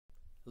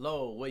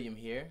Hello, William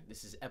here.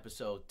 This is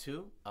episode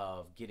 2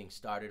 of Getting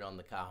Started on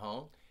the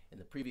Cajon. In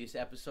the previous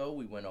episode,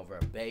 we went over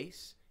a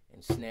bass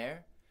and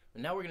snare.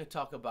 And now we're going to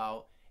talk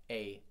about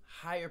a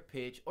higher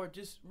pitch or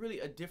just really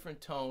a different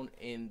tone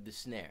in the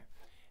snare.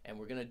 And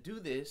we're going to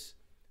do this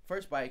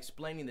first by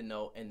explaining the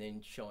note and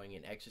then showing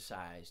an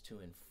exercise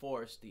to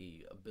enforce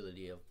the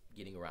ability of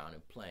getting around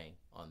and playing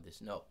on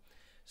this note.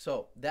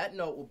 So that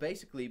note will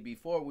basically,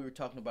 before we were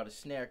talking about a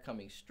snare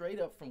coming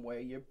straight up from where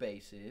your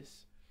bass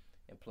is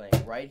and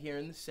playing right here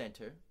in the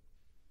center.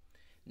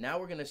 Now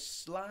we're going to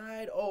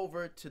slide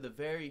over to the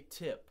very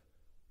tip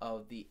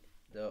of the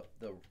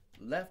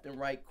left and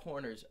right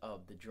corners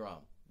of the drum,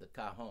 the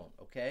cajon,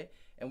 okay?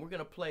 And we're going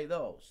to play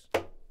those.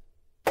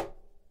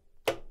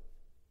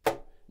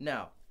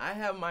 Now, I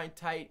have mine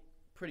tight,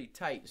 pretty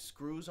tight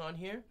screws on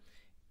here.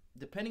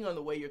 Depending on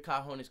the way your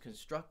cajon is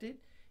constructed,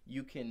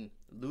 you can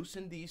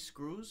loosen these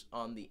screws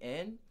on the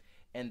end,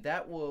 and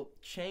that will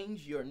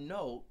change your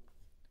note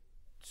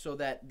so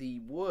that the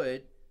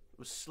wood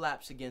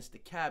slaps against the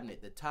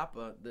cabinet. The top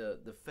of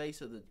the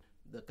face of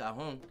the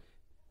cajon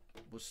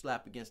will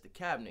slap against the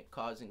cabinet,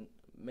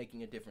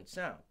 making a different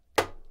sound.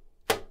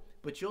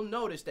 But you'll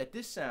notice that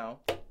this sound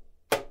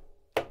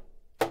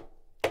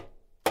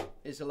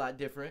is a lot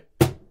different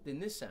than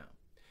this sound.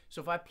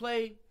 So if I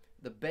play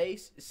the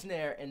bass,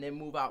 snare, and then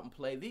move out and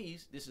play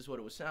these, this is what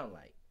it would sound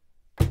like.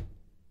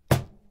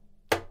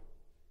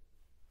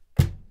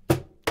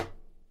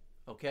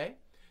 Okay?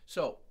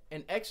 So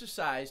an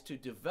exercise to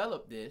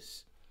develop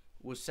this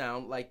will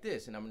sound like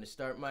this. And I'm going to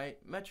start my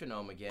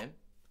metronome again.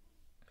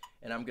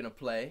 And I'm going to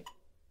play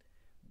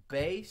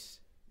bass,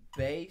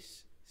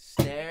 bass,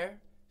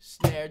 snare,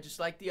 snare, just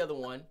like the other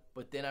one.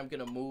 But then I'm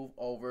going to move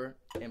over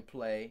and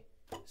play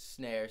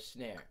snare,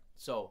 snare.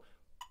 So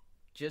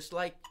just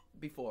like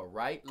before,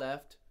 right,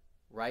 left,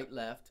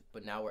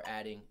 but now we're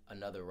adding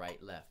another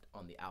right, left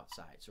on the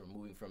outside. So we're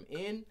moving from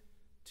in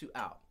to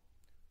out.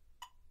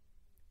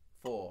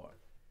 4,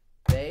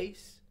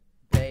 bass,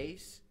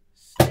 bass,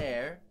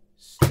 snare,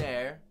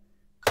 snare,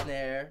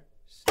 snare,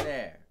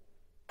 snare,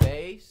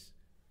 bass,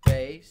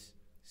 bass,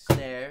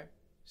 snare,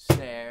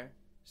 snare,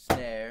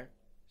 snare,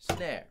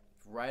 snare.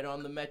 Right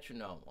on the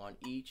metronome on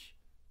each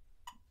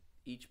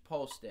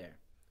pulse there.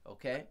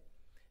 Okay?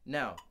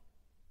 Now,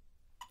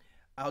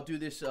 I'll do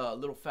this a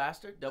little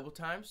faster, double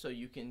time, so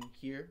you can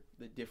hear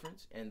the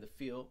difference and the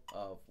feel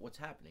of what's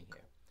happening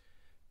here.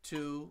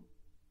 2,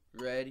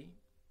 ready,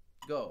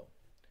 go.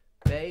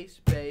 Bass,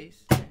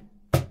 bass.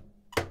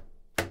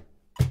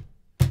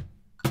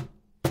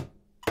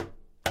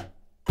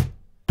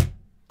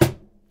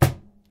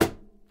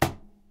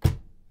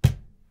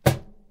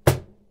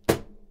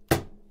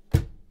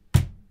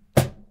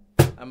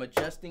 I'm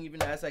adjusting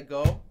even as I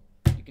go.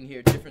 You can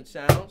hear different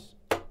sounds.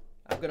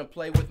 I'm going to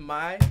play with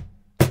my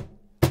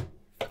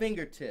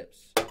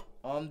fingertips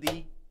on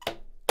the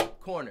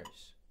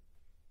corners.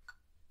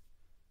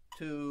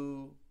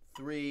 2,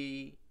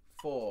 3,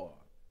 4.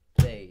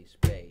 Bass,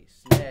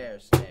 bass, snare,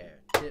 snare,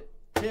 tip,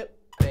 tip,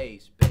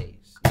 bass,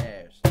 bass,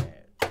 snare,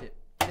 snare, tip,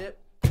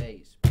 tip,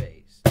 bass,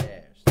 bass,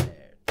 snare,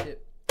 snare,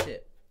 tip,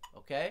 tip.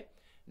 Okay?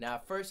 Now,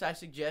 first I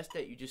suggest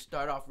that you just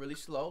start off really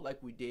slow like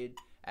we did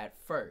at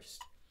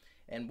first.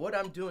 And what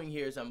I'm doing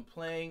here is I'm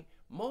playing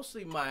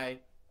mostly my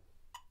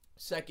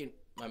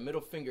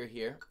middle finger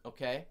here,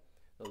 okay?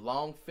 The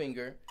long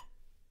finger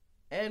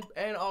and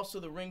also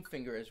the ring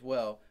finger as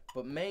well,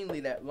 but mainly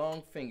that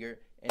long finger.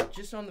 And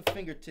just on the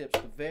fingertips,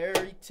 the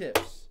very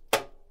tips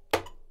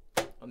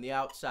on the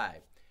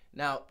outside.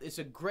 Now, it's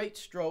a great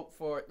stroke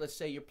for, let's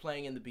say you're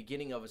playing in the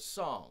beginning of a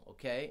song,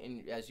 okay?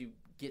 And as you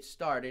get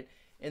started,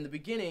 in the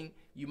beginning,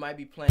 you might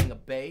be playing a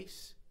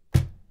bass,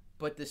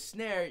 but the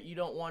snare, you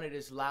don't want it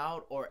as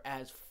loud or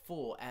as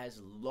full,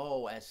 as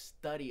low, as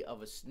steady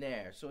of a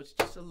snare. So it's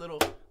just a little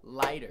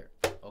lighter,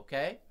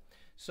 okay?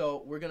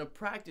 So we're going to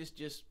practice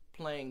just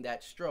playing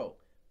that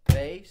stroke.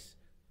 Bass,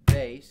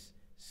 bass,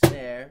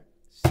 snare,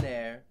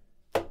 snare.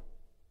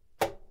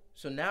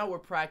 So now we're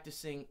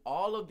practicing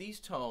all of these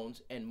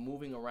tones and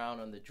moving around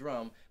on the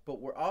drum,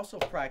 but we're also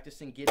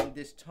practicing getting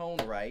this tone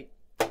right,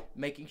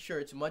 making sure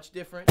it's much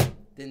different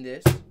than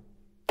this.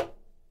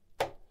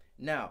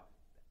 Now,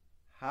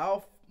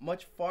 how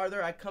much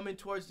farther I come in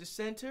towards the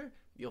center,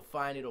 you'll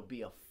find it'll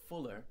be a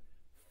fuller,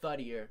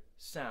 thuddier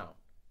sound.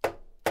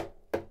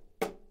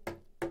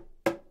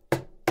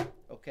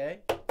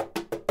 Okay?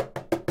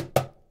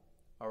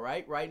 All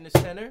right, right in the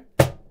center,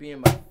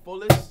 being my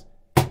fullest,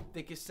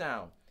 thickest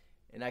sound.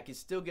 And I can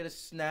still get a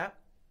snap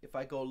if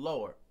I go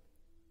lower.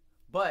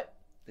 But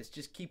let's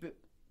just keep it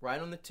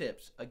right on the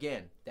tips.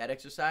 Again, that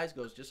exercise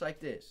goes just like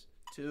this.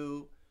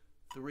 2,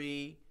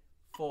 3,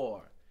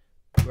 4.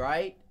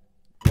 Right,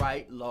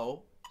 right,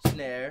 low,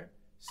 snare,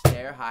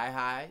 snare, high,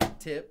 high,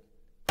 tip,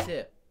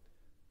 tip.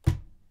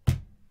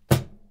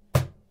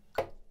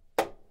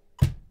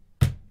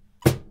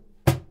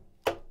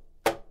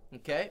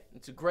 Okay,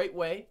 it's a great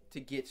way to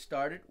get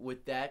started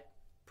with that,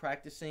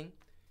 practicing,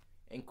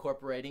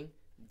 incorporating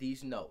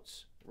these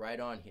notes right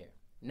on here.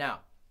 Now,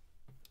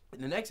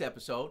 in the next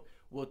episode,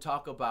 we'll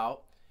talk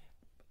about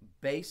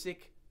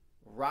basic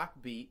rock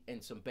beat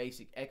and some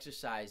basic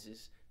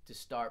exercises to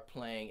start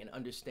playing and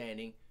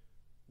understanding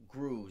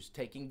grooves,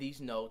 taking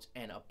these notes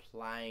and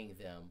applying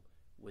them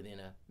within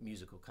a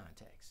musical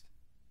context.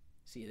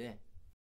 See you then.